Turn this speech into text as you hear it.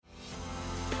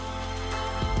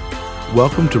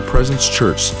Welcome to Presence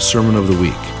Church Sermon of the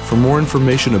Week. For more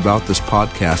information about this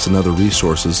podcast and other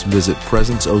resources, visit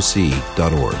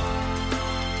presenceoc.org.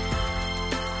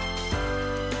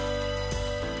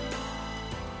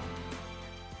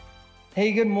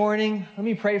 Hey, good morning. Let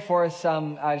me pray for us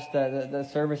as the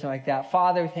service and like that.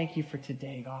 Father, thank you for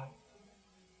today, God.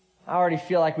 I already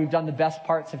feel like we've done the best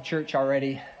parts of church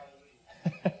already.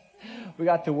 We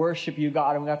got to worship you,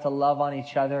 God, and we got to love on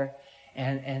each other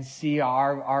and see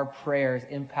our prayers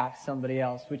impact somebody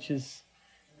else, which is,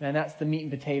 man, that's the meat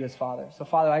and potatoes, Father. So,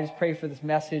 Father, I just pray for this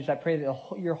message. I pray that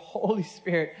your Holy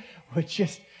Spirit would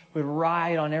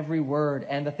ride on every word,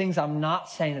 and the things I'm not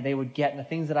saying that they would get, and the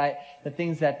things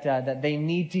that they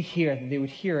need to hear, that they would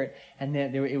hear it, and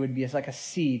then it would be like a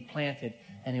seed planted,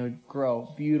 and it would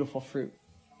grow beautiful fruit.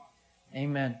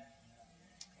 Amen.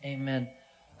 Amen.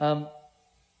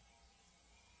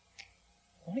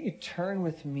 Why don't you turn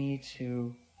with me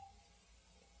to...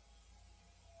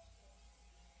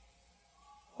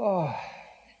 I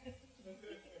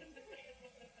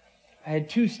had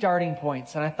two starting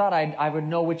points, and I thought I would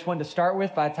know which one to start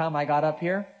with by the time I got up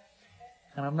here,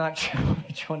 and I'm not sure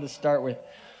which one to start with.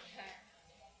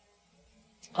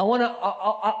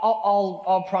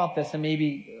 I'll prompt this, and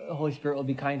maybe the Holy Spirit will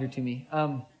be kinder to me.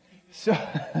 So,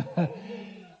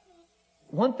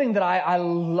 one thing that I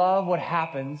love what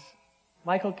happens...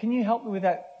 Michael, can you help me with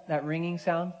that ringing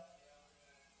sound?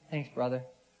 Thanks, brother.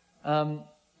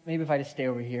 Maybe if I just stay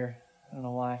over here. I don't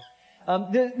know why.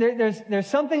 There's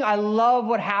something I love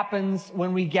what happens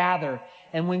when we gather.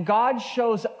 And when God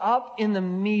shows up in the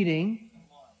meeting,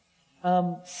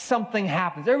 something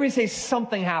happens. Everybody say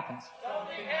something happens.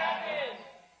 Something happens.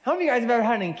 How many of you guys have ever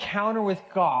had an encounter with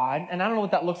God? And I don't know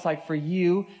what that looks like for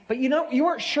you, but you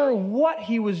weren't sure what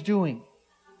He was doing.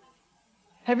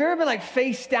 Have you ever been like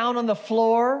face down on the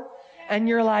floor and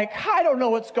you're like, I don't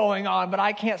know what's going on, but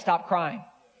I can't stop crying?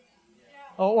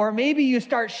 Or maybe you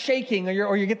start shaking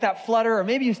or you get that flutter, or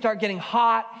maybe you start getting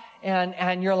hot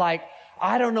and you're like,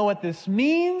 I don't know what this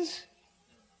means,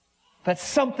 but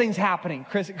something's happening.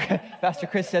 Pastor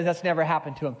Chris says that's never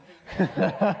happened to him.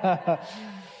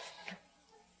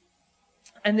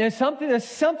 And there's something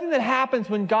that happens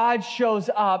when God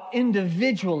shows up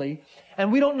individually,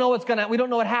 and we don't know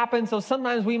what happens. So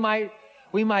sometimes we might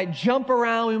jump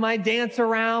around, we might dance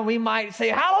around, we might say,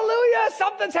 hallelujah,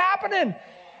 something's happening.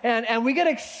 And we get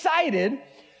excited.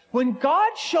 When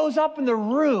God shows up in the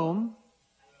room,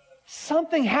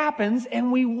 something happens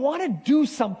and we want to do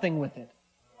something with it.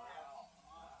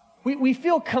 We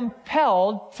feel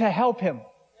compelled to help Him.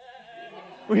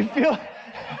 We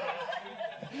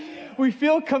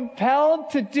feel compelled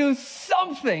to do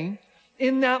something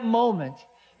in that moment,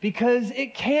 because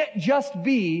it can't just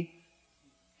be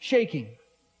shaking.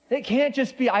 It can't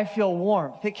just be I feel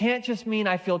warmth. It can't just mean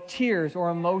I feel tears or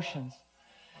emotions.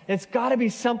 It's got to be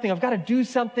something. I've got to do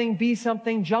something, be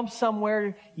something, jump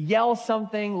somewhere, yell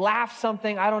something, laugh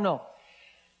something. I don't know.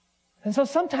 And so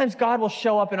sometimes God will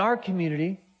show up in our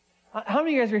community. How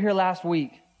many of you guys were here last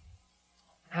week?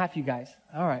 Half you guys.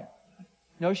 All right.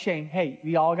 No shame. Hey,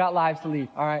 we all got lives to lead.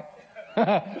 All right.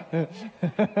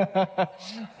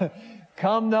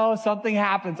 Come though, something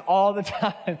happens all the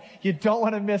time. You don't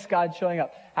want to miss God showing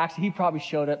up. Actually, He probably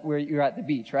showed up where you're at the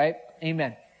beach, right?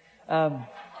 Amen.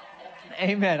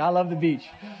 Amen. I love the beach.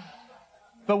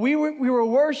 But we were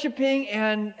worshiping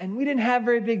and we didn't have a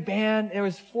very big band. There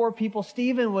was 4 people.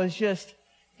 Stephen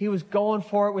he was going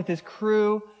for it with his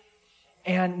crew.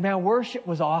 And man, worship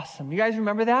was awesome. You guys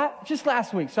remember that? Just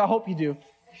last week, so I hope you do.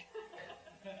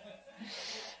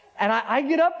 And I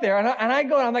get up there and I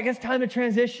go, and I'm like, it's time to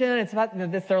transition. It's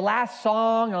their last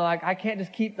song. I'm like, I can't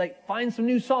just find some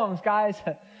new songs, guys.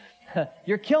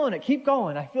 You're killing it. Keep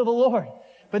going. I feel the Lord.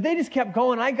 But they just kept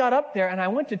going. I got up there and I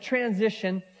went to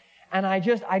transition, and I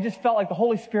just felt like the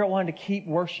Holy Spirit wanted to keep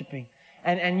worshiping.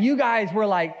 And you guys were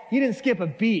like, you didn't skip a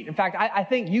beat. In fact, I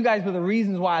think you guys were the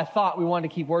reasons why I thought we wanted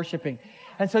to keep worshiping.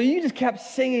 And so you just kept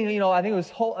singing, I think it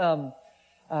was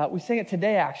we sang it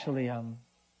today, actually.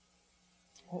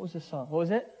 What was the song? What was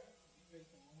it?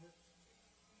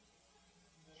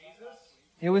 Jesus?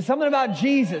 It was something about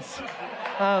Jesus.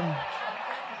 And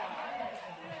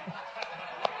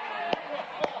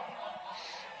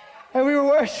we were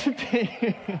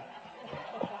worshiping.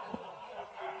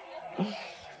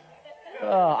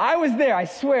 I was there, I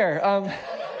swear.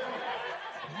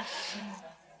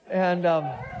 And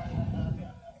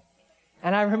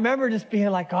I remember just being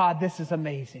like, God, this is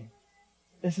amazing.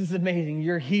 This is amazing.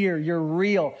 You're here. You're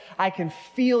real. I can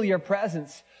feel your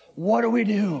presence. What do we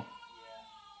do?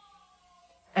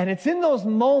 And it's in those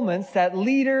moments that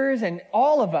leaders and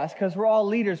all of us, because we're all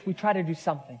leaders, we try to do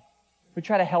something. We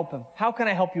try to help him. How can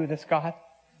I help you with this, God?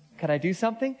 Can I do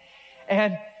something?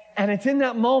 And it's in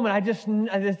that moment,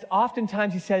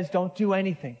 oftentimes he says, don't do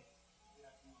anything.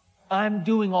 I'm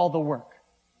doing all the work.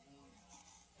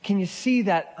 Can you see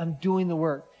that I'm doing the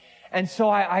work? And so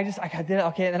I did it.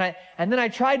 Okay. And then I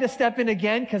tried to step in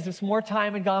again because some more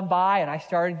time had gone by and I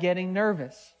started getting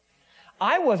nervous.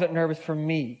 I wasn't nervous for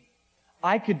me.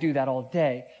 I could do that all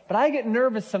day. But I get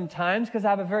nervous sometimes because I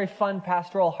have a very fun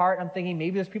pastoral heart. I'm thinking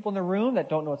maybe there's people in the room that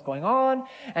don't know what's going on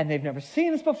and they've never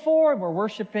seen this before and we're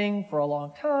worshiping for a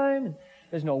long time and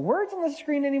there's no words on the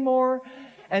screen anymore.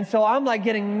 And so I'm like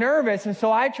getting nervous. And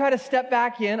so I try to step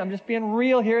back in. I'm just being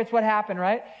real here. It's what happened,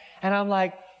 right? And I'm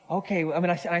like, okay,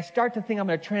 I start to think I'm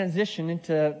going to transition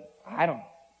into, I don't know.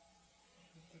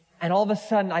 And all of a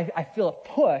sudden, I feel a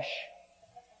push.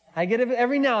 I get it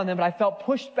every now and then, but I felt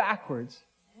pushed backwards.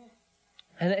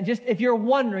 And just, if you're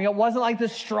wondering, it wasn't like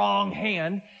this strong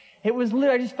hand. It was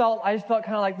literally, I just felt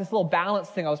kind of like this little balance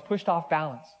thing. I was pushed off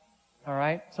balance. All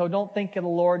right? So don't think of the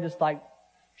Lord just like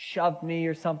shoved me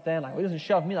or something. Like, he doesn't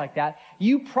shove me like that.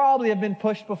 You probably have been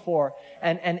pushed before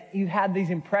and you've had these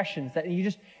impressions that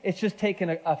it's just taken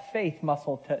a faith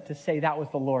muscle to say that was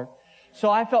the Lord. So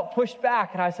I felt pushed back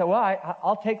and I said, well,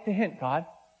 I'll take the hint, God.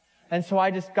 And so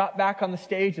I just got back on the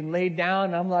stage and laid down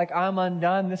and I'm like, I'm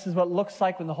undone. This is what it looks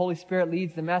like when the Holy Spirit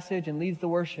leads the message and leads the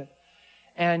worship.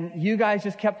 And you guys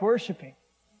just kept worshiping.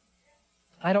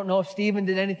 I don't know if Stephen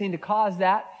did anything to cause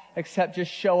that except just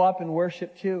show up and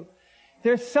worship too.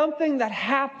 There's something that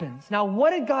happens. Now, what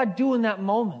did God do in that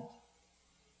moment?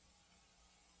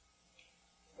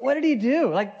 What did he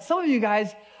do? Like some of you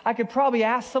guys, I could probably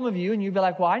ask some of you and you'd be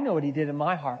like, well, I know what he did in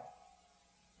my heart.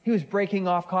 He was breaking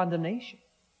off condemnation.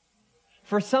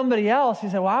 For somebody else, he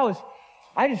said, well,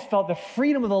 I just felt the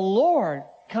freedom of the Lord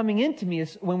coming into me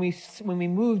when we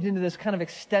moved into this kind of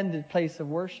extended place of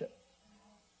worship.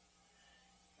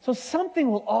 So something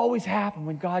will always happen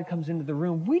when God comes into the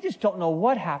room. We just don't know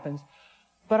what happens.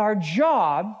 But our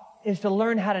job is to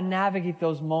learn how to navigate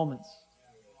those moments.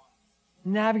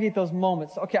 Navigate those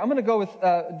moments. Okay, I'm going to go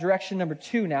with direction number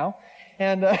 2 now.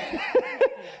 And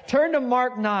turn to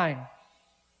Mark 9.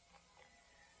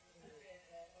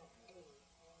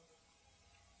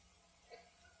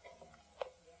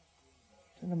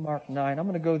 Turn to Mark 9. I'm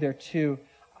going to go there too.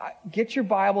 Get your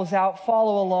Bibles out.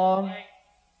 Follow along.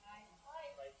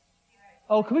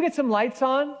 Oh, can we get some lights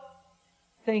on?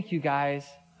 Thank you, guys.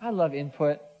 I love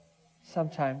input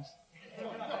sometimes.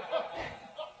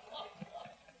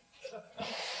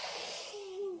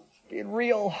 Being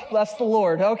real. Bless the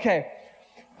Lord. Okay.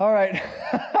 All right.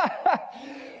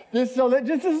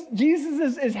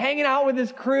 Jesus is hanging out with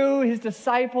his crew, his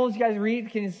disciples. You guys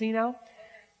read? Can you see now?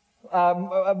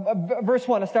 Verse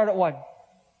 1. Let's start at 1.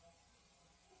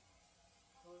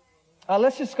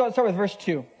 Let's just start with verse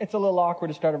 2. It's a little awkward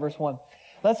to start at verse 1.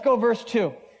 Let's go verse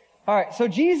 2. All right, so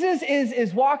Jesus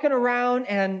is walking around,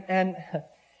 and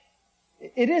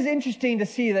it is interesting to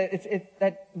see that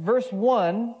that verse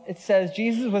 1, it says,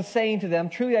 Jesus was saying to them,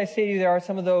 truly I say to you, there are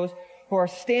some of those who are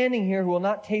standing here who will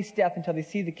not taste death until they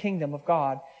see the kingdom of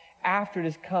God after it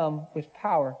has come with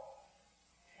power.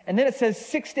 And then it says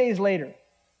 6 days later.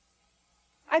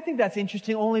 I think that's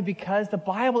interesting only because the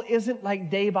Bible isn't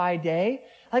like day by day.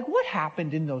 Like what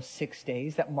happened in those 6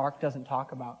 days that Mark doesn't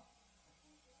talk about?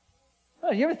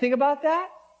 Oh, you ever think about that?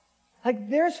 Like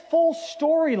there's full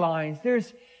storylines.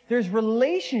 There's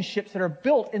relationships that are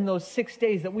built in those 6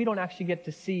 days that we don't actually get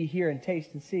to see, hear, and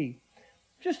taste and see.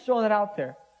 Just throwing that out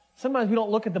there. Sometimes we don't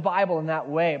look at the Bible in that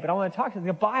way, but I want to talk to you.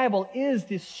 The Bible is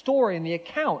the story and the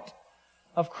account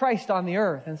of Christ on the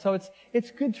earth. And so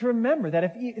it's good to remember that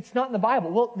if it's not in the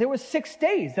Bible, well, there were 6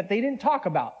 days that they didn't talk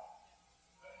about.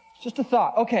 It's just a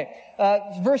thought. Okay,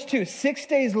 verse 2, 6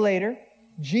 days later,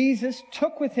 Jesus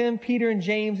took with him Peter and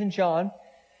James and John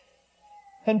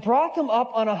and brought them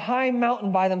up on a high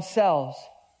mountain by themselves.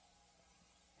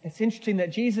 It's interesting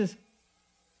that Jesus,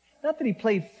 not that he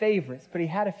played favorites, but he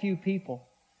had a few people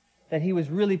that he was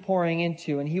really pouring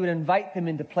into, and he would invite them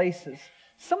into places.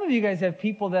 Some of you guys have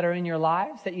people that are in your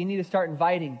lives that you need to start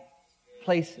inviting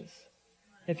places.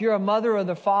 If you're a mother or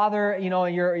the father, you know,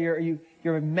 you're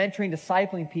mentoring,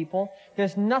 discipling people,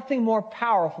 there's nothing more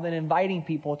powerful than inviting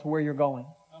people to where you're going.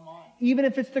 Even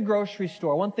if it's the grocery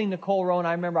store. One thing Nicole Rowan,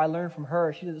 I remember I learned from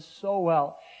her, she does it so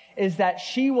well, is that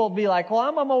she will be like, well,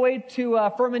 I'm on my way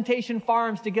to Fermentation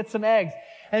Farms to get some eggs.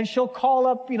 And she'll call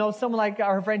up, you know, someone like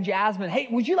our friend Jasmine, hey,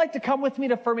 would you like to come with me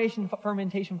to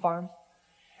Fermentation Farms?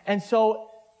 And so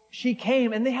she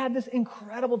came, and they had this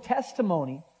incredible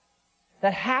testimony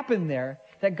that happened there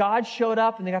that God showed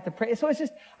up and they got to pray. So it's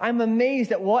just, I'm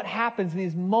amazed at what happens in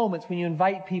these moments when you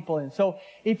invite people in. So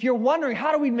if you're wondering,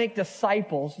 how do we make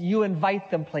disciples? You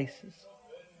invite them places.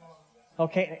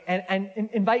 Okay? And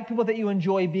invite people that you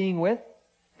enjoy being with.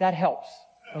 That helps.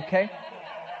 Okay?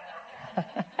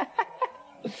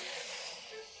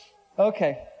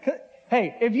 Okay.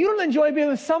 Hey, if you don't enjoy being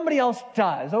with, somebody else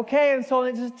does, okay? And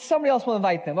so just somebody else will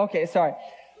invite them. Okay, sorry.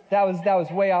 That was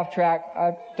way off track.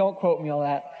 Don't quote me on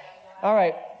that. All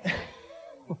right.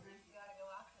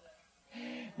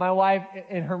 My wife,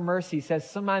 in her mercy, says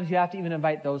sometimes you have to even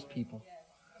invite those people.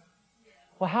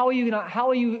 Well, how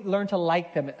will you learn to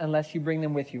like them unless you bring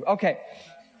them with you? Okay.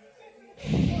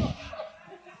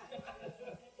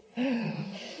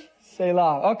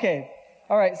 Selah. Okay.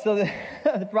 All right, so they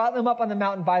brought them up on the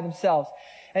mountain by themselves.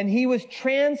 And he was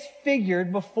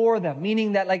transfigured before them,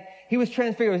 meaning that like he was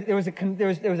transfigured.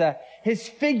 His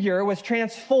figure was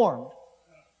transformed.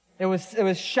 It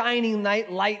was shining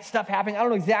light stuff happening. I don't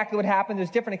know exactly what happened.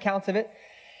 There's different accounts of it.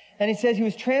 And he says he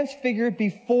was transfigured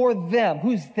before them.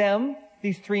 Who's them?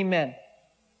 These three men.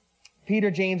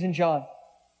 Peter, James, and John.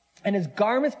 And his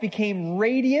garments became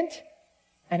radiant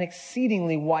and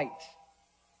exceedingly white,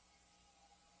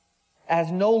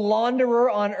 as no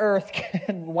launderer on earth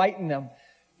can whiten them.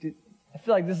 Dude, I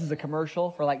feel like this is a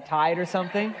commercial for like Tide or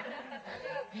something.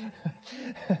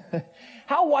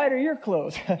 How white are your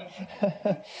clothes?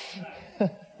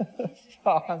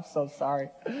 Oh, I'm so sorry.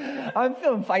 I'm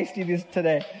feeling feisty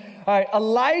today. All right.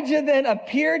 Elijah then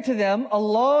appeared to them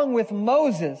along with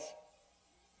Moses.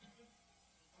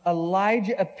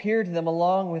 Elijah appeared to them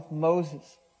along with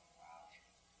Moses.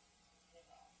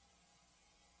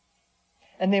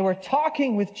 And they were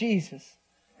talking with Jesus.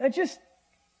 I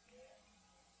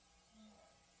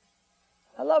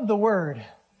love the word.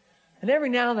 And every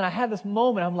now and then I have this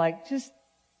moment, I'm like,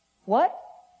 what?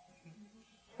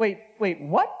 Wait,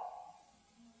 what?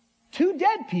 Two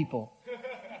dead people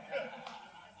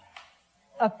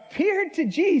appeared to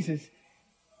Jesus.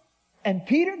 And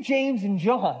Peter, James, and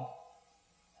John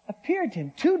appeared to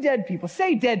him. Two dead people.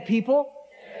 Say dead people.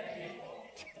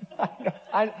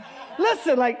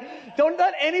 Listen, don't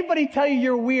let anybody tell you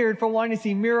you're weird for wanting to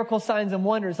see miracle signs and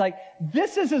wonders.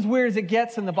 This is as weird as it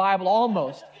gets in the Bible,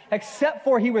 almost. Except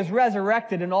for he was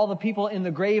resurrected and all the people in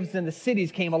the graves and the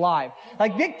cities came alive.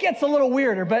 It gets a little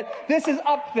weirder, but this is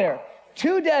up there.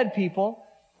 Two dead people,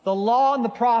 the law and the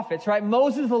prophets, right?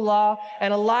 Moses the law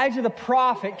and Elijah the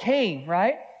prophet came,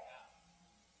 right?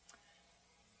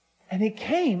 And they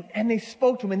came and they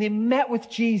spoke to him and they met with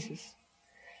Jesus.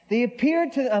 They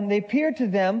appeared to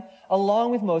them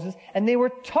along with Moses, and they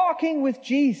were talking with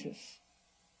Jesus.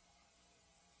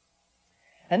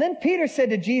 And then Peter said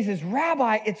to Jesus,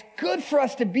 Rabbi, it's good for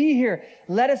us to be here.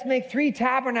 Let us make 3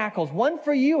 tabernacles, one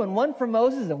for you and one for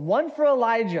Moses and one for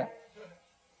Elijah.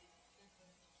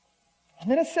 And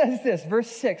then it says this,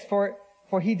 verse 6, for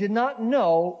he did not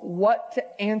know what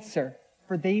to answer,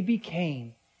 for they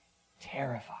became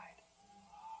terrified.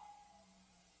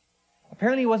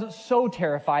 Apparently he wasn't so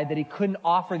terrified that he couldn't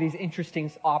offer these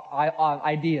interesting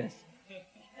ideas.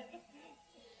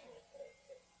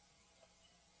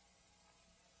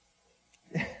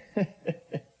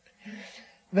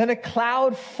 Then a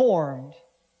cloud formed,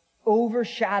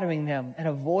 overshadowing them, and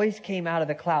a voice came out of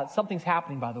the cloud. Something's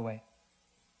happening, by the way.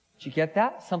 Did you get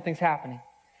that? Something's happening.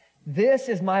 This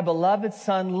is my beloved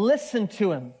son. Listen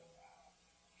to him.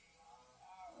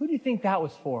 Who do you think that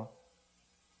was for?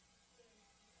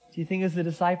 Do you think it was the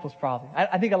disciples probably?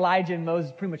 I think Elijah and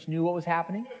Moses pretty much knew what was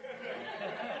happening.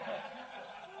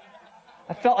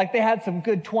 I felt like they had some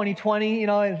good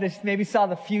 20/20, they maybe saw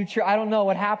the future. I don't know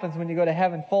what happens when you go to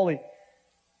heaven fully.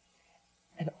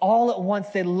 And all at once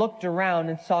they looked around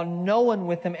and saw no one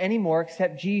with them anymore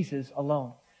except Jesus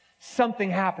alone.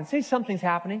 Something happened. Say something's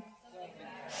happening.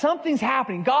 Something's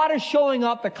happening. God is showing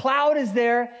up. The cloud is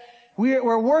there.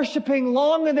 We're worshiping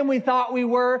longer than we thought we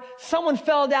were. Someone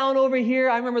fell down over here.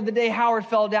 I remember the day Howard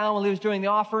fell down when he was doing the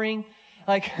offering.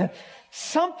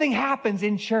 Something happens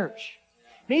in church.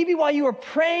 Maybe while you were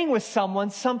praying with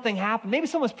someone, something happened. Maybe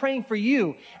someone was praying for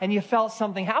you and you felt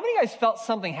something. How many of you guys felt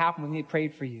something happen when they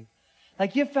prayed for you?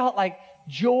 You felt like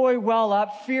joy well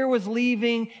up, fear was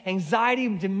leaving, anxiety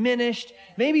diminished.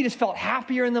 Maybe you just felt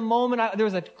happier in the moment. There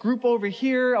was a group over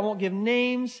here, I won't give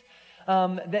names,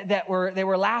 they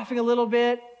were laughing a little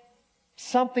bit.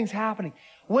 Something's happening.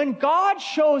 When God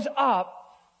shows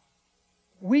up,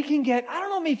 we can get, I don't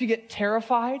know if you get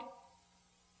terrified,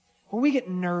 but we get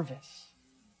nervous.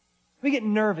 We get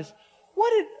nervous.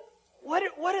 What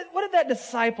did that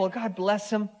disciple, God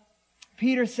bless him,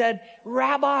 Peter said,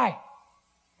 Rabbi,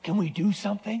 can we do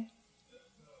something?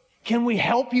 Can we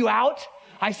help you out?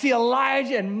 I see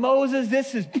Elijah and Moses.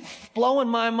 This is blowing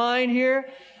my mind here.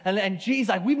 And geez,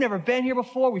 like, we've never been here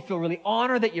before. We feel really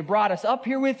honored that you brought us up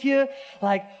here with you.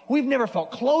 Like, we've never felt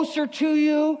closer to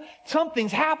you.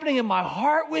 Something's happening in my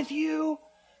heart with you.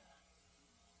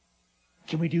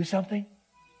 Can we do something?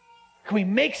 Can we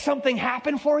make something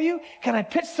happen for you? Can I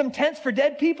pitch some tents for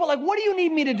dead people? Like, what do you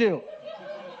need me to do?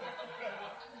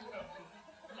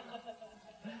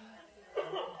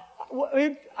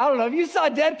 I don't know. If you saw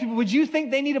dead people, would you think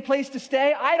they need a place to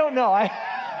stay? I don't know.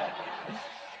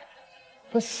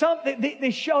 But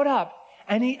they showed up,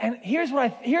 and here's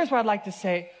what I'd like to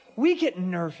say. We get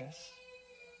nervous.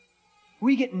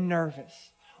 We get nervous.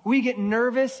 We get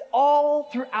nervous all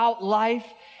throughout life,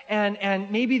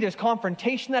 and maybe there's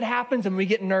confrontation that happens, and we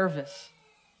get nervous.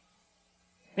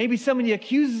 Maybe somebody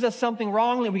accuses us something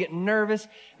wrongly, and we get nervous.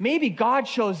 Maybe God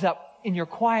shows up in your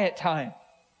quiet time,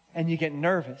 and you get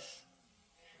nervous.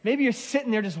 Maybe you're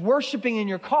sitting there just worshiping in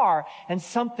your car, and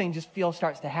something just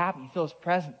starts to happen. You feel His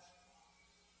presence.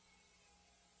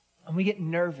 And we get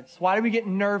nervous. Why do we get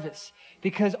nervous?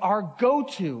 Because our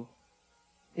go-to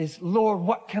is, Lord,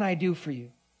 what can I do for you?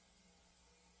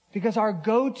 Because our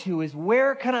go-to is,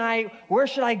 where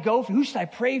should I go? Who should I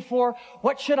pray for?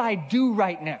 What should I do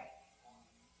right now?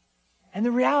 And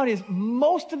the reality is,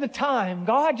 most of the time,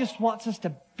 God just wants us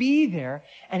to be there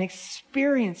and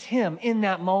experience Him in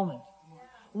that moment.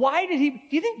 Why do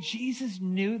you think Jesus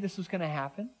knew this was going to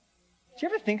happen? Did you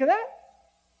ever think of that?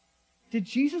 Did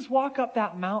Jesus walk up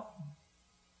that mountain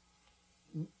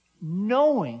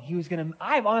knowing He was going to...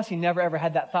 I've honestly never ever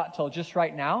had that thought till just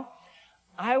right now.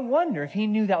 I wonder if He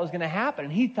knew that was going to happen.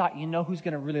 And He thought, you know who's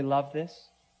going to really love this?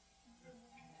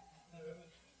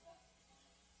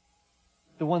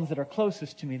 The ones that are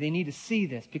closest to me. They need to see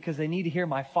this because they need to hear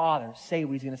my Father say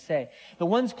what He's going to say. The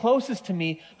ones closest to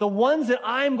me, the ones that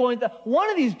I'm going to... One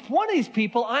of these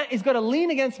people is going to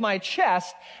lean against my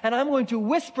chest, and I'm going to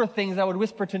whisper things I would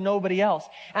whisper to nobody else.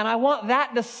 And I want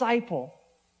that disciple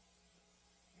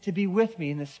to be with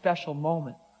me in this special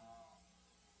moment.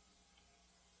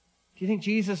 Do you think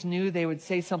Jesus knew they would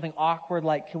say something awkward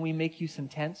like, can we make you some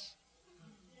tents?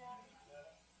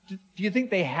 Do you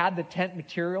think they had the tent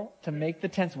material to make the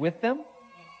tents with them?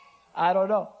 I don't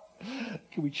know.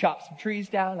 Can we chop some trees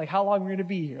down? Like, how long are we going to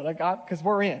be here? Like, because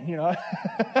we're in, you know.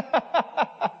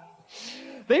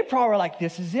 They probably were like,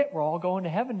 this is it. We're all going to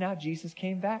heaven now. Jesus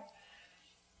came back.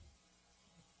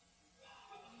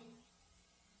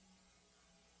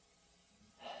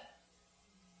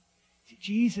 See,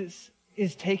 Jesus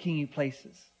is taking you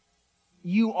places.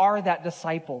 You are that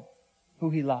disciple who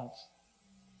He loves.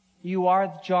 You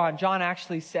are John. John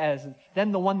actually says,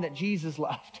 then the one that Jesus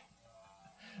loved,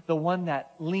 the one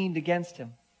that leaned against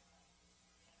Him.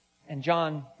 And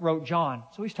John wrote John.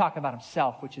 So he's talking about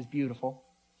himself, which is beautiful.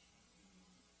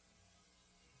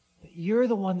 But you're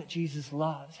the one that Jesus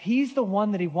loves. He's the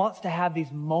one that He wants to have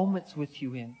these moments with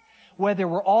you in. Whether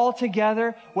we're all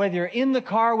together, whether you're in the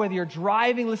car, whether you're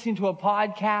driving, listening to a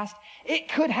podcast,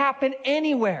 it could happen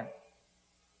anywhere.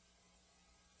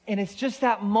 And it's just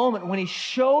that moment when He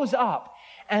shows up,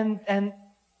 and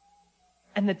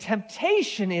the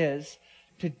temptation is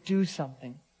to do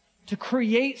something, to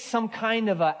create some kind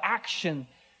of an action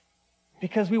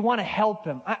because we want to help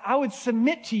Him. I would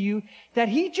submit to you that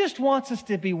He just wants us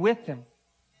to be with Him.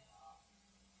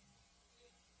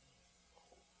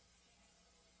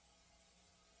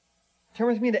 Turn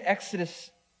with me to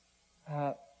Exodus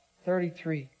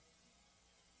 33.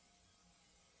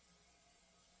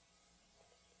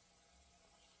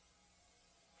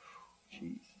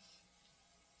 Jesus.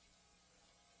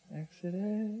 Exodus.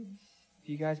 Have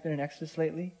you guys been in Exodus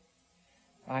lately?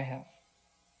 I have.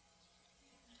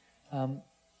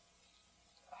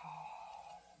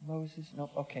 Moses.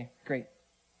 Nope. Okay, great.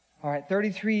 All right,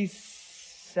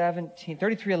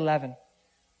 33:11.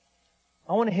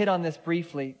 I want to hit on this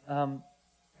briefly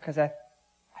because I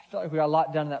felt like we got a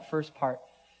lot done in that first part.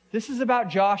 This is about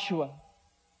Joshua.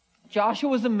 Joshua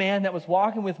was a man that was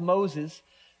walking with Moses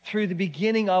through the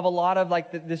beginning of a lot of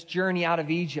this journey out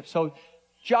of Egypt. So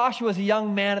Joshua was a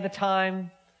young man at the time.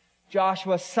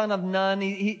 Joshua, son of Nun.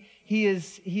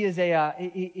 He's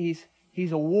a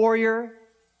warrior.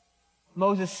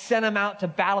 Moses sent him out to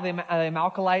battle the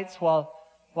Amalekites while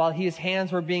his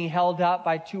hands were being held up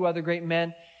by two other great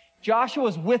men. Joshua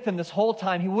was with him this whole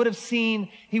time. He would have seen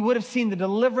the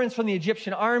deliverance from the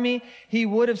Egyptian army. He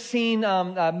would have seen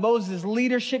Moses'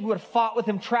 leadership. He would have fought with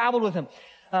him, traveled with him.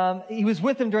 He was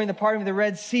with them during the parting of the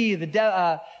Red Sea,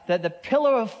 the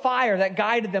pillar of fire that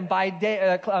guided them by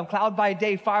day, cloud by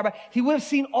day, fire by. He would have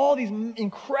seen all these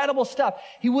incredible stuff.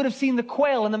 He would have seen the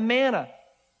quail and the manna.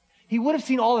 He would have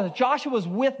seen all of it. Joshua was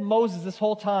with Moses this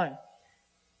whole time.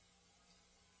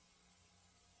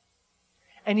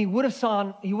 and he would have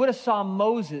saw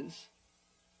Moses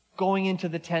going into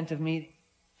the tent of meeting.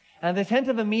 And the tent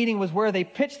of a meeting was where they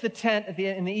pitched the tent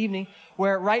in the evening,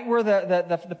 where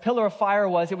the pillar of fire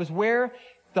was. It was where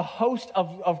the host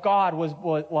of God was.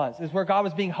 It was where God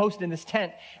was being hosted in this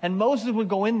tent. And Moses would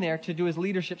go in there to do his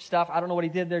leadership stuff. I don't know what he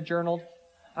did there, journaled.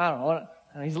 I don't know.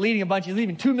 He's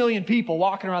leading 2 million people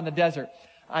walking around the desert.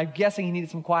 I'm guessing he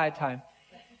needed some quiet time.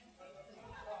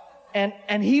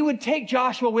 And he would take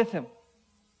Joshua with him.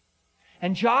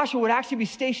 And Joshua would actually be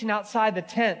stationed outside the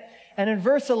tent. And in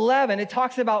verse 11, it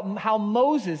talks about how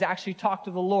Moses actually talked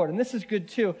to the Lord. And this is good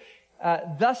too.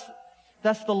 Thus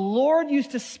the Lord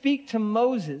used to speak to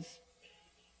Moses.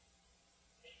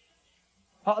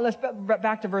 Let's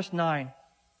back to verse 9.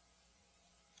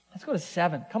 Let's go to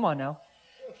 7. Come on now.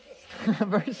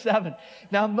 Verse 7.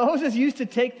 Now Moses used to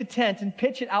take the tent and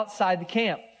pitch it outside the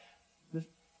camp.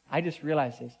 I just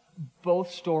realized this.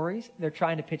 Both stories, they're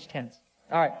trying to pitch tents.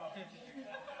 All right.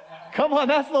 Come on,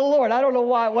 that's the Lord. I don't know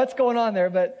what's going on there,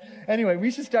 but anyway, we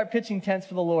should start pitching tents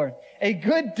for the Lord. A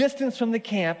good distance from the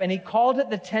camp, and he called it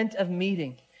the tent of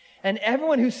meeting. And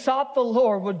everyone who sought the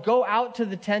Lord would go out to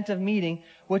the tent of meeting,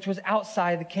 which was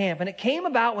outside the camp. And it came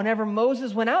about whenever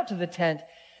Moses went out to the tent,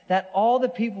 that all the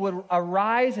people would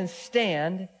arise and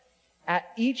stand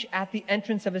each at the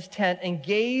entrance of his tent and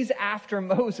gaze after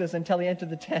Moses until he entered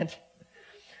the tent.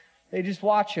 They just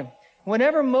watch him.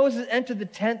 Whenever Moses entered the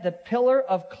tent, the pillar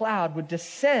of cloud would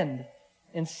descend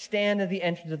and stand at the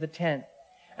entrance of the tent.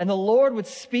 And the Lord would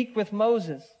speak with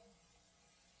Moses.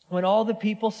 When all the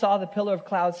people saw the pillar of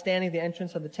cloud standing at the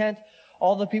entrance of the tent,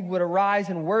 all the people would arise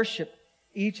and worship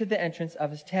each at the entrance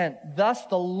of his tent. Thus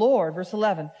the Lord, verse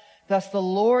 11, thus the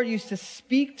Lord used to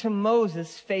speak to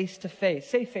Moses face to face.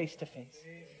 Say face to face.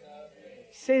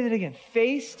 Say that again.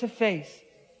 Face to face.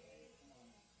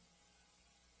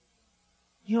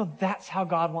 You know, that's how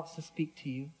God wants to speak to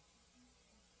you.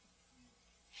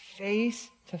 Face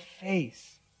to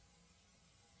face.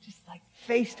 Just like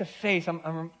face to face.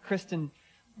 I'm Kristen,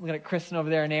 looking at Kristen over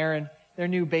there and Aaron, their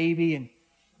new baby, and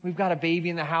we've got a baby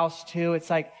in the house too. It's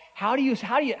like, how do you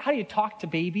talk to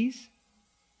babies?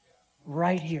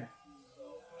 Right here.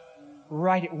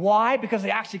 Right here. Why? Because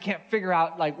they actually can't figure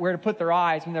out like where to put their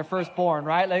eyes when they're first born,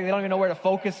 right? Like they don't even know where to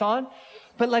focus on.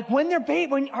 But like when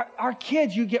our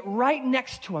kids, you get right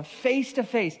next to them, face to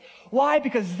face. Why?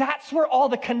 Because that's where all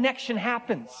the connection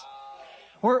happens.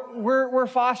 We're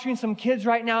fostering some kids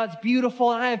right now. It's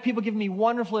beautiful. And I have people giving me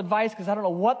wonderful advice because I don't know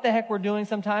what the heck we're doing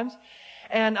sometimes.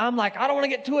 And I'm like, I don't want to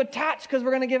get too attached because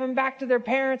we're going to give them back to their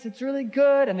parents. It's really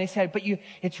good. And they said, but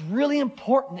it's really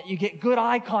important that you get good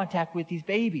eye contact with these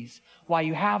babies while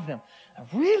you have them.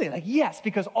 Really? Like, yes,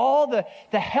 because all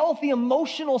the healthy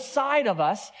emotional side of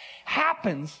us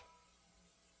happens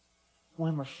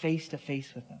when we're face to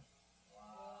face with them.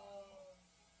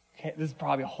 Okay, this is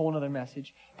probably a whole other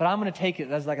message, but I'm going to take it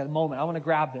as like a moment. I want to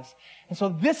grab this. And so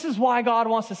this is why God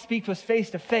wants to speak to us face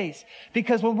to face.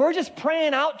 Because when we're just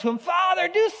praying out to him, Father,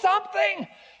 do something.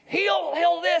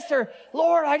 Heal this, or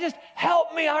Lord,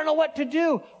 help me. I don't know what to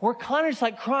do. We're kind of just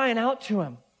like crying out to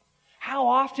him. How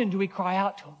often do we cry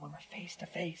out to him? When we're face to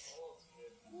face.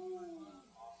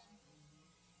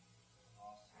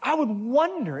 I would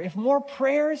wonder if more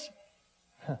prayers,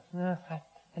 I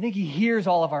think he hears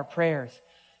all of our prayers.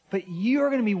 But you're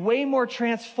going to be way more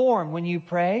transformed when you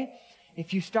pray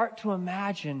if you start to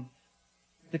imagine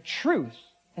the truth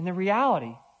and the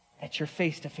reality that you're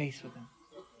face to face with him.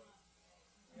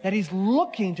 That he's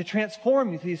looking to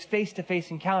transform you through these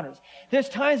face-to-face encounters. There's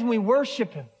times when we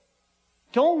worship him.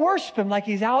 Don't worship him like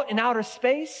he's out in outer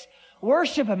space.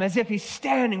 Worship him as if he's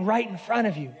standing right in front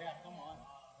of you.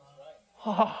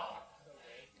 Oh,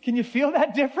 can you feel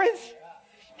that difference?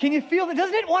 Can you feel that?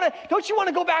 Don't you want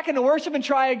to go back into worship and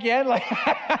try again? Like,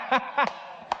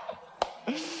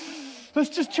 let's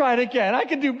just try it again. I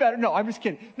can do better. No, I'm just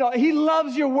kidding. No, he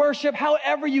loves your worship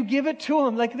however you give it to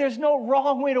him. Like, there's no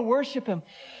wrong way to worship him.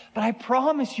 But I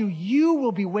promise you, you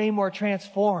will be way more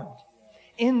transformed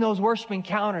in those worship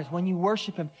encounters when you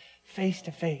worship him face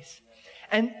to face.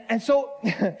 And so,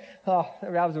 oh,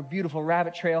 that was a beautiful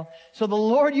rabbit trail. So the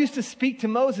Lord used to speak to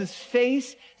Moses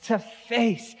face to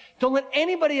face. Don't let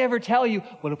anybody ever tell you,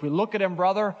 well, if we look at him,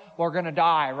 brother, we're going to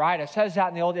die, right? It says that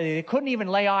in the old days. They couldn't even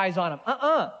lay eyes on him.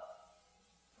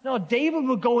 No, David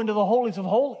would go into the holies of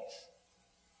holies.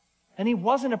 And he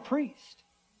wasn't a priest.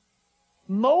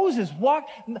 Moses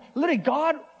walked, literally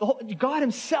God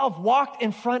himself walked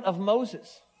in front of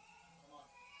Moses.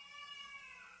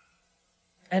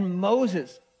 And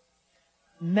Moses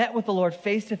met with the Lord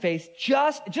face to face,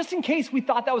 just in case we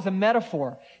thought that was a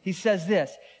metaphor. He says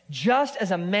this, just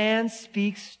as a man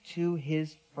speaks to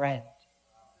his friend.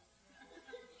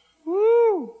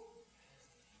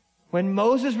 When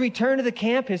Moses returned to the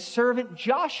camp, his servant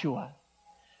Joshua,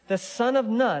 the son of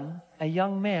Nun, a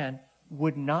young man,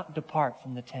 would not depart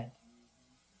from the tent.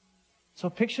 So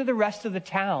picture the rest of the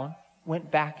town went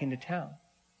back into town.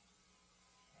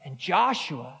 And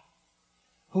Joshua,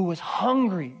 who was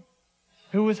hungry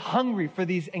for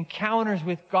these encounters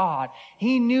with God,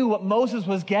 he knew what Moses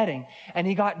was getting, and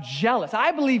he got jealous.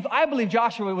 I believe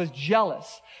Joshua was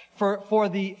jealous for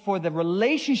the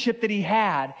relationship that he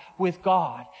had with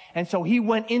God. And so he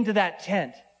went into that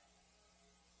tent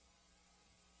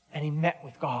and he met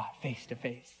with God face to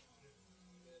face.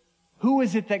 Who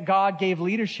is it that God gave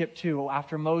leadership to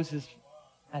after Moses,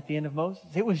 at the end of Moses?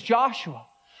 It was Joshua.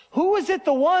 Who was it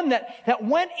the one that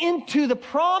went into the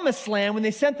promised land when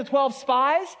they sent the 12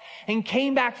 spies and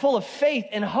came back full of faith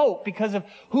and hope because of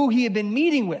who he had been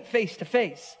meeting with face to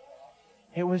face?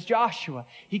 It was Joshua.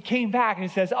 He came back and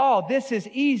he says, oh, this is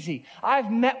easy.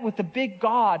 I've met with the big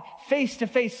God face to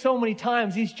face so many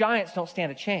times, these giants don't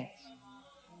stand a chance.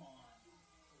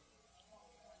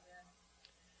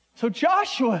 So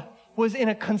Joshua was in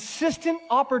a consistent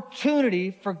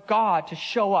opportunity for God to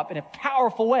show up in a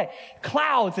powerful way.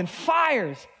 Clouds and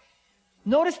fires.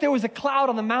 Notice there was a cloud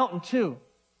on the mountain too.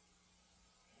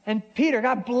 And Peter,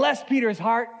 God bless Peter's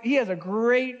heart. He has a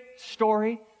great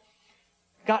story.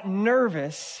 Got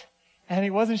nervous and he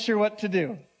wasn't sure what to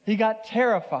do. He got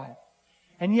terrified.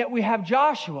 And yet we have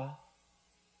Joshua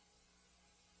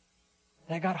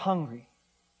that got hungry.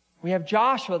 We have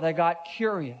Joshua that got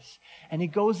curious, and he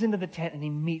goes into the tent and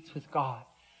he meets with God.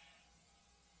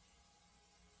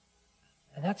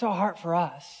 And that's our heart for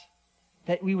us,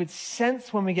 that we would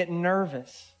sense when we get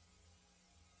nervous,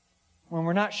 when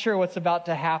we're not sure what's about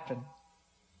to happen.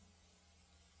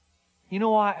 You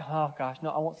know why? Oh gosh, no,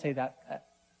 I won't say that.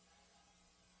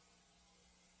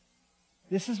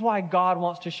 This is why God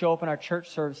wants to show up in our church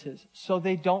services, so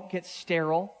they don't get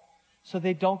sterile, so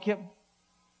they don't get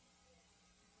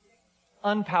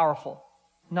unpowerful,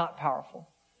 not powerful.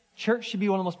 Church should be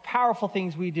one of the most powerful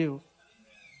things we do.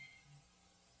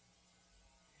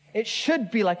 It should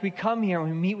be like we come here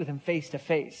and we meet with Him face to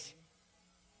face.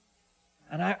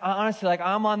 And I honestly,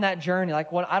 I'm on that journey. I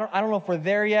don't know if we're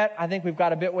there yet. I think we've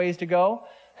got a bit ways to go.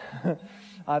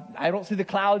 I don't see the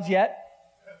clouds yet.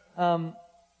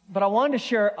 But I wanted to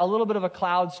share a little bit of a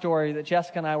cloud story that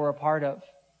Jessica and I were a part of.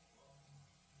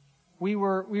 We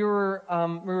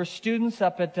were students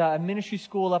up at a ministry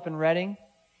school up in Redding,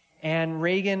 and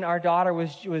Reagan, our daughter,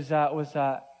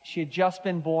 she had just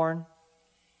been born,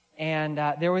 and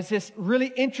there was this really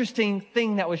interesting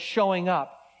thing that was showing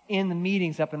up in the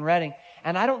meetings up in Redding,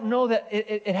 and I don't know that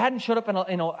it hadn't showed up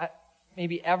in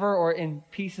maybe ever or in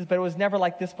pieces, but it was never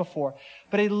like this before.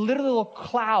 But a little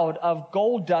cloud of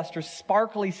gold dust or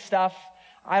sparkly stuff.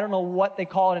 I don't know what they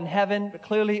call it in heaven, but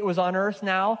clearly it was on earth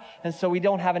now, and so we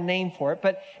don't have a name for it.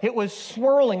 But it was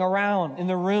swirling around in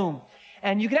the room.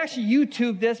 And you can actually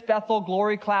YouTube this, Bethel,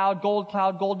 glory cloud, gold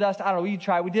dust. I don't know, you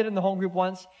try. We did it in the home group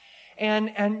once.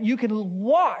 And you can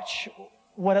watch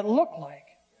what it looked like.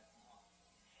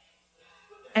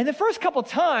 And the first couple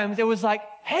times, it was like,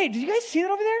 hey, did you guys see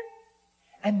that over there?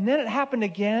 And then it happened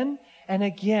again and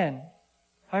again.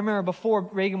 I remember before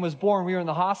Reagan was born, we were in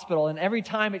the hospital, and every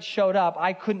time it showed up,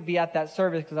 I couldn't be at that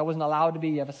service because I wasn't allowed to be.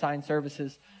 You have assigned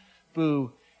services.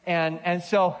 Boo. And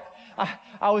so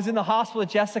I was in the hospital with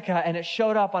Jessica, and it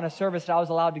showed up on a service that I was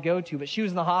allowed to go to, but she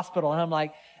was in the hospital, and I'm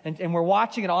like, and we're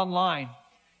watching it online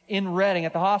in Redding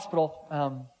at the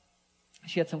hospital.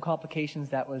 She had some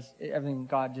complications everything,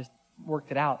 God just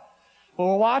worked it out. But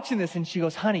we're watching this, and she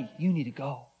goes, honey, you need to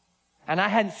go. And I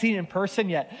hadn't seen it in person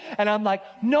yet. And I'm like,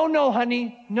 no,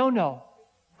 honey. No.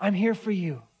 I'm here for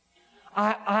you.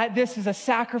 This is a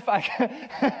sacrifice.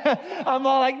 I'm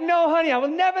all like, no, honey, I will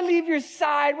never leave your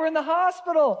side. We're in the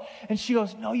hospital. And she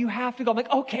goes, no, you have to go. I'm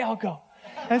like, okay, I'll go.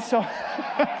 And so,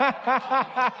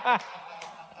 I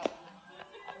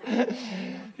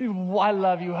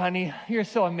love you, honey. You're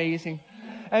so amazing.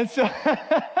 And so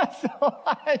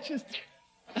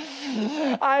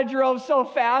I drove so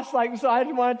fast, so I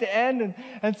didn't want it to end.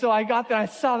 And so I got there, I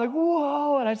saw,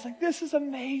 whoa, and I was like, this is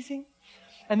amazing.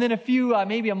 And then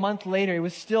maybe a month later, it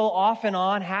was still off and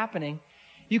on happening.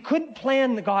 You couldn't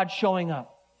plan the God showing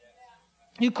up.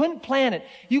 You couldn't plan it.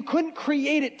 You couldn't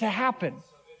create it to happen.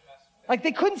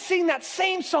 They couldn't sing that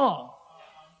same song.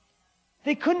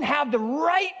 They couldn't have the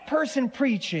right person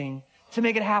preaching to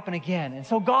make it happen again. And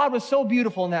so God was so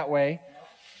beautiful in that way.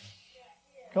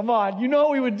 Come on, you know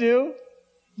what we would do?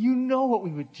 You know what we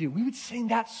would do. We would sing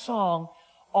that song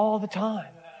all the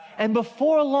time. And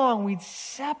before long, we'd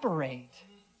separate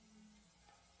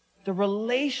the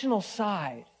relational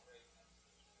side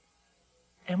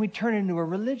and we'd turn it into a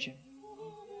religion.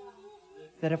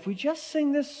 that if we just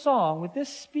sing this song with this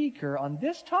speaker on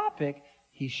this topic,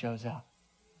 he shows up.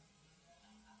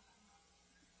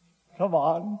 Come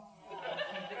on.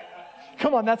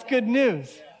 Come on, that's good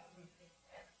news.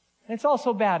 And it's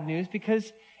also bad news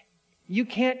because you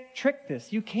can't trick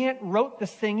this. You can't rote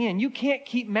this thing in. You can't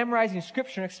keep memorizing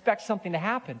Scripture and expect something to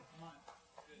happen.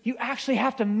 You actually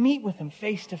have to meet with him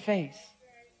face to face.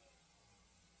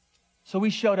 So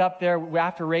we showed up there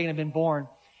after Reagan had been born,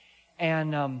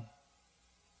 and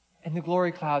the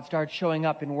glory cloud started showing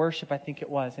up in worship, I think it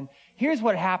was. And here's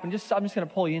what happened. I'm just going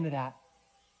to pull you into that.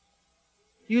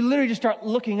 You literally just start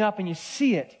looking up and you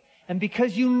see it. And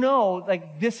because you know,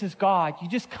 like, this is God, you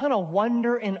just kind of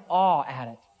wonder in awe at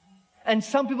it. And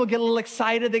some people get a little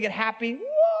excited, they get happy,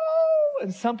 whoa!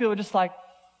 And some people are just like,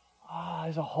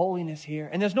 there's a holiness here.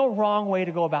 And there's no wrong way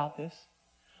to go about this.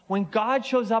 When God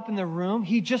shows up in the room,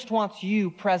 he just wants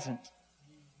you present.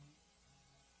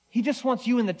 He just wants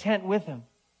you in the tent with him.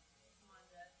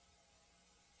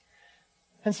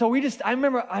 And so I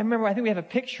remember, I think we have a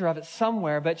picture of it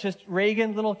somewhere, but just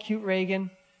Reagan, little cute Reagan,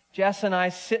 Jess and I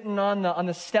sitting on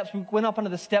the steps. We went up onto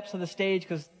the steps of the stage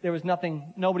because there was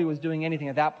nobody was doing anything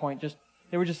at that point.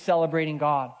 They were just celebrating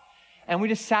God. And we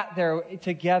just sat there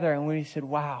together and we said,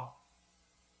 wow,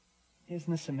 isn't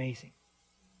this amazing?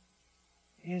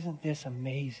 Isn't this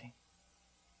amazing?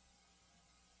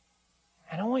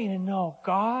 And I want you to know,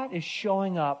 God is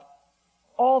showing up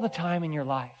all the time in your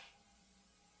life.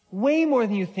 Way more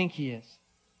than you think he is.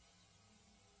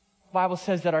 The Bible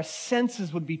says that our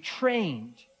senses would be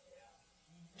trained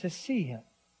to see him.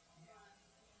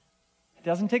 It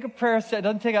doesn't take a prayer set, it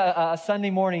doesn't take a Sunday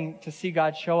morning to see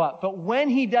God show up. But when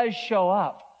he does show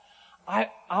up, I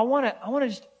want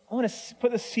to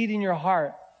put the seed in your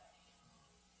heart.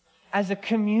 As a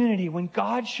community, when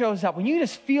God shows up, when you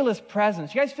just feel his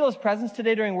presence. You guys feel his presence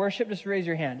today during worship? Just raise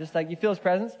your hand. Just like you feel his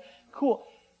presence? Cool.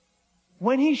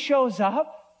 When he shows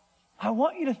up, I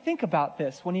want you to think about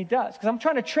this when he does. Because I'm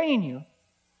trying to train you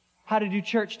how to do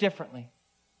church differently.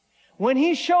 When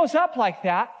he shows up like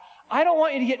that, I don't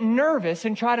want you to get nervous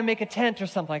and try to make a tent or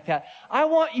something like that. I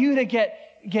want you to get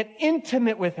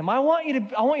intimate with him. I want you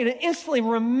to instantly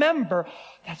remember,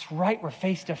 that's right, we're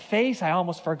face to face. I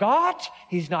almost forgot.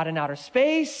 He's not in outer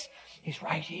space. He's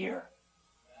right here.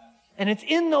 And it's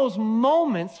in those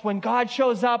moments when God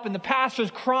shows up and the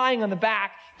pastor's crying on the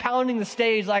back, pounding the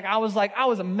stage like I was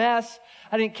a mess.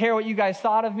 I didn't care what you guys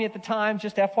thought of me at the time,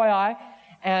 just FYI.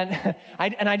 And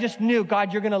I just knew,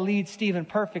 God, you're going to lead Stephen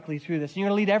perfectly through this. And you're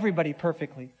going to lead everybody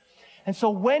perfectly. And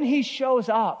so when he shows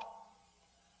up,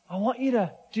 I want you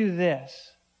to do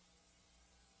this.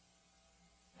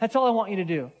 That's all I want you to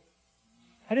do.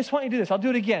 I just want you to do this. I'll do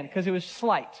it again because it was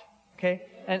slight. Okay?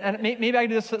 And maybe I can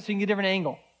do this so you can get a different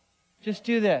angle. Just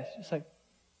do this. Just like.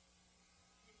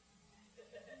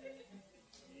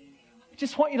 I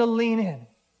just want you to lean in.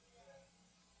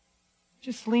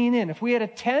 Just lean in. If we had a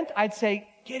tent, I'd say,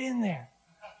 get in there.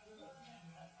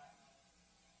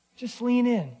 Just lean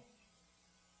in.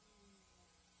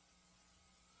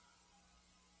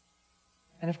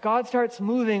 And if God starts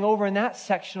moving over in that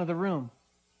section of the room,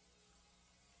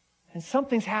 and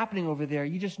something's happening over there,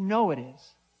 you just know it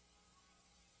is.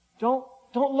 Don't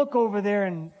look over there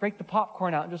and break the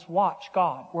popcorn out and just watch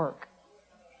God work.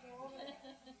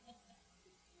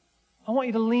 I want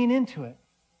you to lean into it.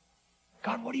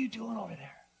 God, what are you doing over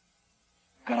there?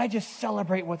 God, I just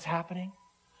celebrate what's happening.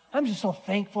 I'm just so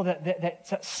thankful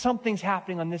that something's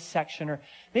happening on this section, or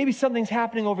maybe something's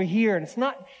happening over here, and it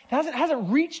hasn't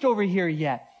reached over here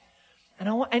yet.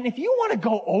 And if you want to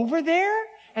go over there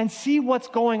and see what's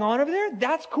going on over there,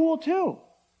 that's cool too.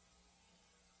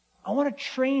 I want to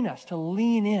train us to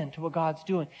lean in to what God's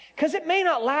doing, because it may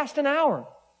not last an hour.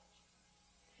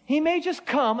 He may just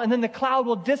come, and then the cloud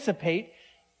will dissipate,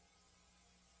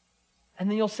 and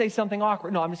then you'll say something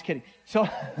awkward. No, I'm just kidding. So,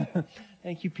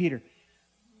 thank you, Peter.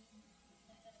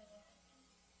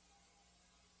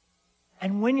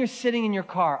 And when you're sitting in your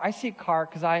car, I see a car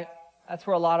because that's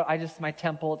where my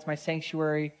temple, it's my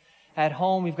sanctuary. At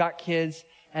home, we've got kids,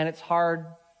 and it's hard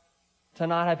to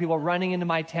not have people running into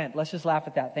my tent. Let's just laugh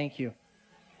at that. Thank you.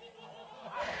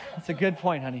 That's a good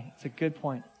point, honey. It's a good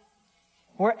point.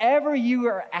 Wherever you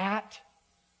are at,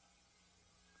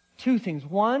 two things.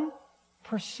 One,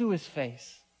 pursue his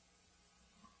face.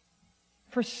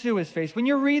 Pursue his face. When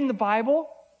you're reading the Bible,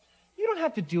 you don't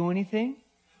have to do anything.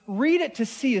 Read it to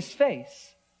see his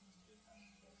face.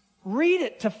 Read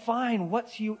it to find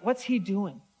what's he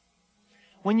doing.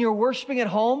 When you're worshiping at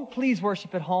home, please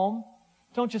worship at home.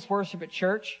 Don't just worship at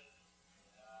church.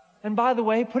 And by the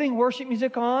way, putting worship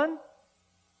music on,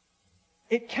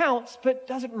 it counts, but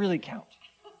doesn't really count.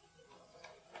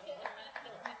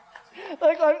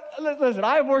 Listen,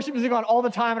 I have worship music on all the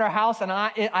time at our house, and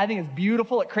I think it's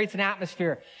beautiful. It creates an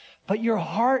atmosphere. But your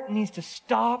heart needs to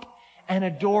stop and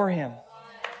adore Him.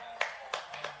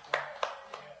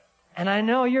 And I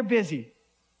know you're busy.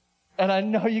 And I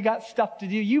know you got stuff to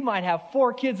do. You might have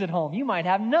 4 kids at home. You might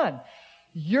have none.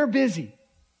 You're busy.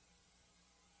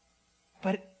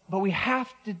 But we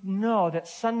have to know that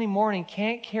Sunday morning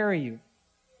can't carry you.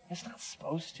 It's not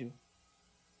supposed to.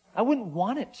 I wouldn't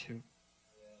want it to.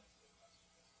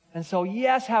 And so,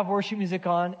 yes, have worship music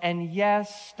on, and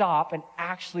yes, stop and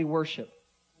actually worship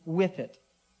with it.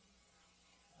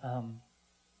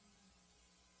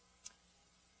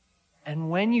 And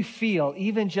when you feel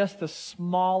even just the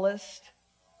smallest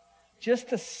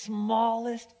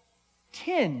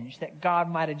tinge that God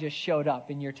might have just showed up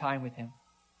in your time with Him,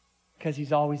 because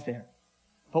He's always there.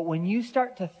 But when you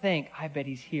start to think, I bet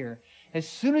He's here, as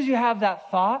soon as you have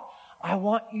that thought, I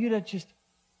want you to just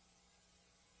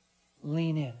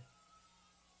lean in.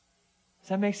 Does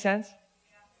that make sense?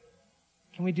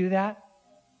 Can we do that?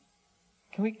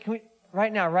 Can we,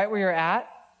 right now, right where you're at,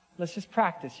 let's just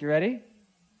practice. You ready?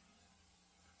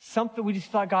 Something we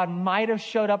just thought God might have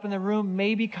showed up in the room,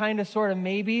 maybe, kind of, sort of,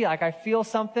 maybe, like I feel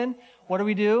something. What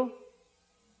do?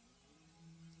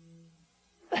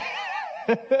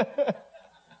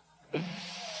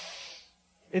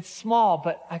 It's small,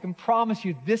 but I can promise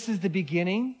you this is the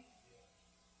beginning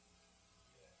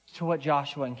to what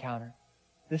Joshua encountered.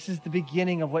 This is the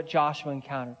beginning of what Joshua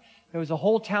encountered. There was a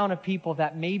whole town of people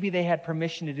that maybe they had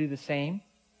permission to do the same.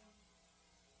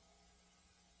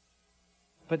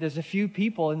 But there's a few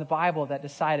people in the Bible that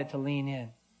decided to lean in.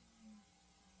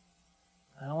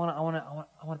 And I want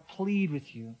to plead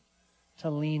with you to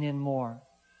lean in more.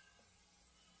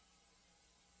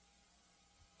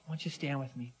 I want you to stand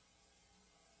with me.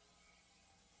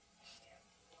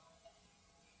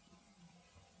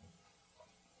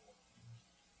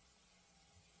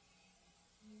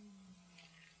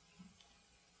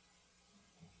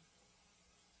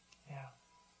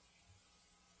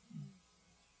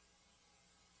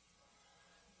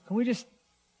 Can we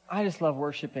I just love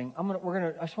worshiping. I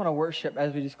just want to worship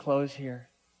as we just close here.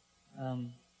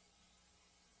 And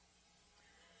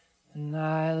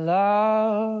I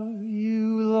love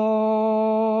you,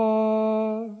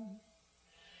 Lord,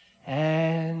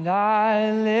 and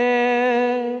I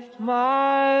lift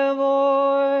my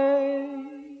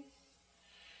voice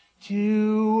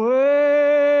to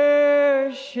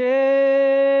worship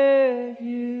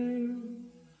you,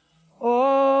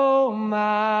 oh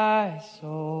my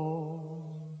soul.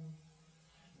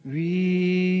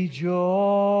 Rejoice,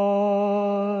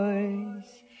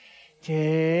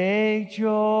 take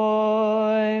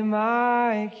joy,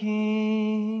 my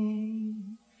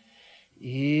King,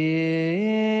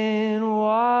 in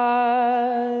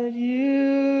what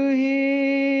you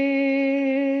hear,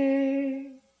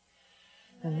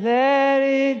 and let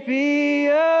it be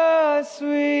a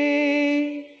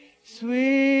sweet,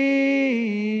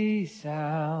 sweet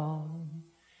sound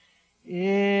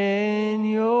in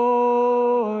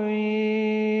your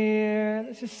ear.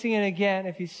 Let's just sing it again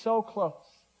if He's so close.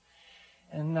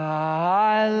 And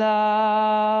I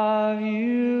love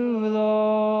you,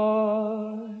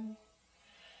 Lord,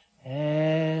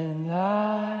 and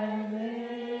I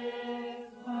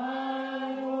lift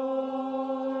my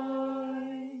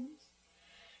voice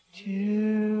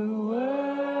to worship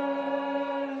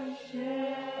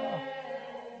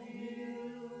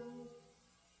you,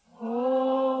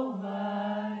 oh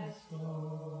my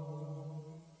soul.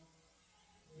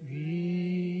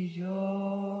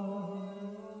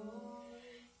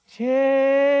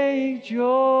 Take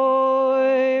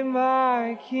joy,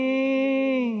 my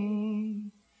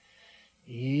King,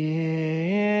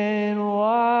 in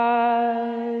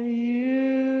what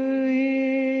you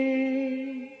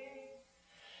hear,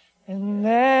 and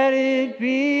let it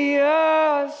be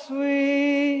a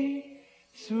sweet,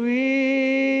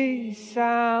 sweet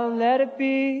sound. Let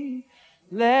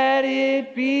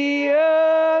it be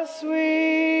a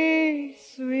sweet,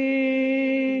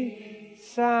 sweet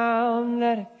sound.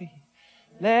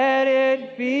 Let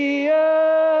it be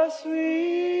a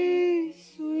sweet,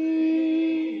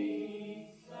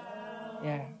 sweet sound.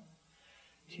 Yeah.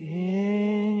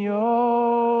 In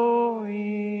your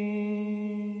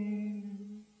ear.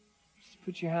 Just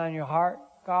put your hand on your heart,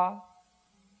 God.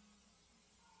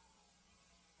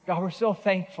 God, we're so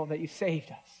thankful that you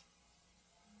saved us.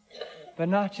 But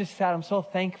not just that, I'm so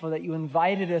thankful that you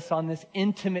invited us on this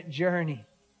intimate journey.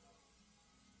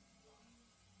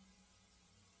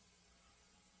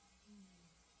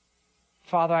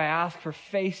 Father, I ask for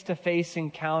face-to-face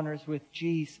encounters with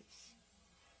Jesus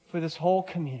for this whole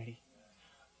community.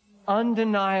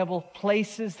 undeniable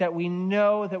places that we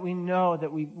know that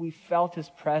we felt His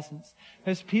presence.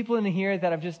 There's people in here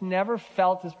that have just never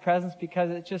felt His presence because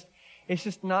it's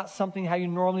just not something how you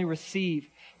normally receive.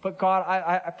 But God,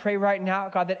 I pray right now,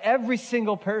 God, that every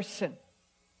single person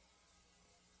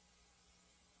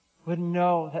would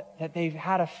know that they've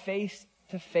had a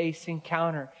face-to-face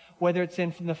encounter, whether it's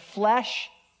in from the flesh,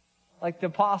 like the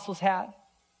apostles had,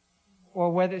 or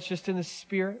whether it's just in the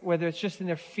spirit, whether it's just in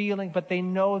their feeling, but they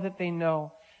know that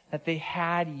they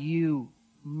had you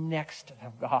next to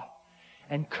them, God.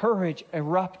 And courage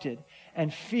erupted,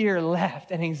 and fear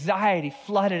left, and anxiety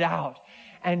flooded out,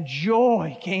 and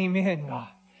joy came in, God.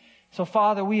 So,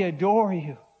 Father, we adore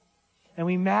you, and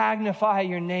we magnify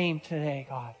your name today,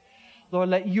 God. Lord,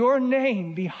 let your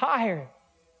name be higher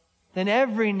than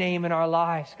every name in our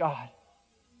lives, God.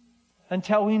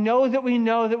 Until we know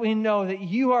that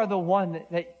you are the one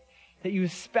that you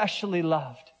especially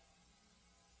loved.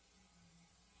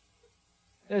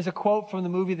 There's a quote from the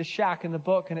movie The Shack in the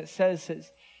book, and it says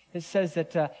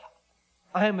that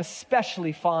I am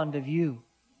especially fond of you.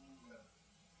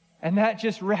 And that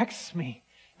just wrecks me,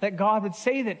 that God would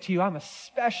say that to you. I'm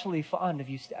especially fond of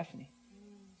you, Stephanie.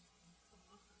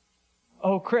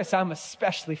 Oh, Chris, I'm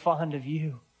especially fond of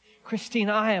you. Christine,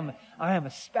 I am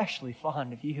especially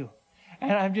fond of you.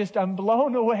 And I'm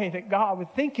blown away that God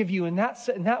would think of you in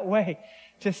that way,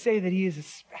 to say that He is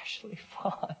especially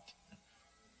fond.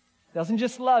 He doesn't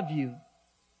just love you.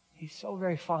 He's so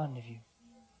very fond of you.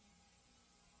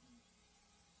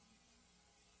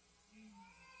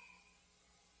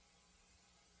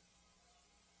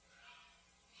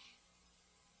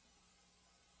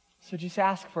 So just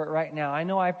ask for it right now. I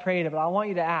know I prayed it, but I want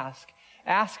you to ask.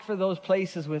 Ask for those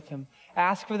places with Him.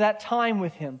 Ask for that time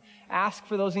with Him. Ask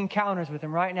for those encounters with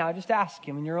Him right now. Just ask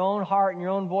Him in your own heart, in your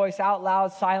own voice, out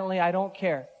loud, silently. I don't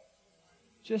care.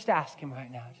 Just ask Him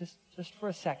right now, just for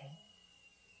a second.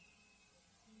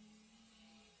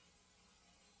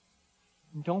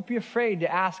 And don't be afraid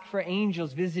to ask for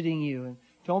angels visiting you. And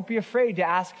don't be afraid to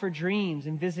ask for dreams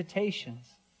and visitations.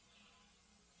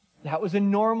 That was a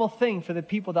normal thing for the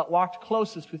people that walked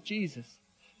closest with Jesus.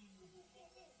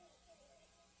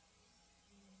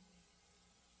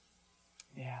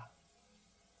 Yeah.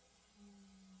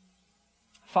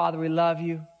 Father, we love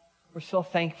you. We're so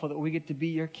thankful that we get to be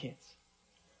your kids.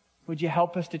 Would you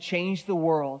help us to change the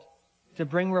world, to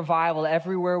bring revival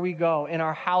everywhere we go, in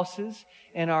our houses,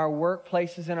 in our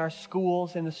workplaces, in our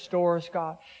schools, in the stores,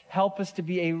 God. Help us to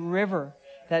be a river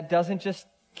that doesn't just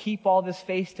keep all this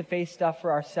face-to-face stuff for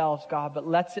ourselves, God, but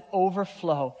lets it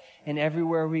overflow in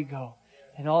everywhere we go.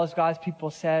 And all as God's people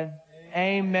said,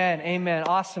 amen, amen.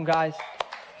 Awesome, guys.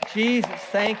 Jesus,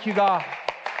 thank you, God.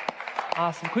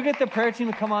 Awesome. Can we get the prayer team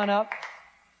to come on up?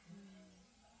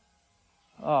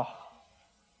 Oh.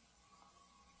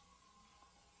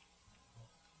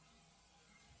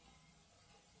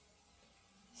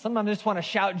 Sometimes I just want to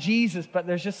shout Jesus, but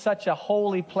there's just such a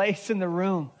holy place in the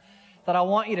room that I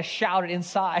want you to shout it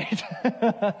inside.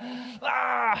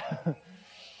 Ah!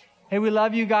 Hey, we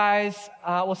love you guys.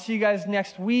 We'll see you guys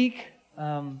next week.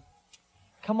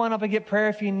 Come on up and get prayer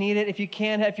if you need it. If you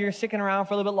can, if you're sticking around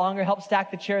for a little bit longer, help stack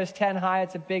the chairs 10 high.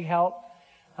 It's a big help.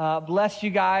 Bless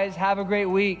you guys. Have a great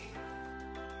week.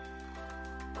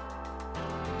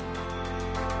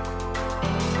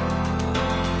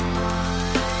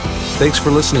 Thanks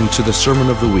for listening to the Sermon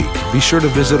of the Week. Be sure to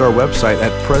visit our website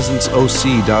at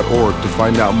presenceoc.org to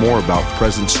find out more about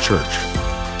Presence Church.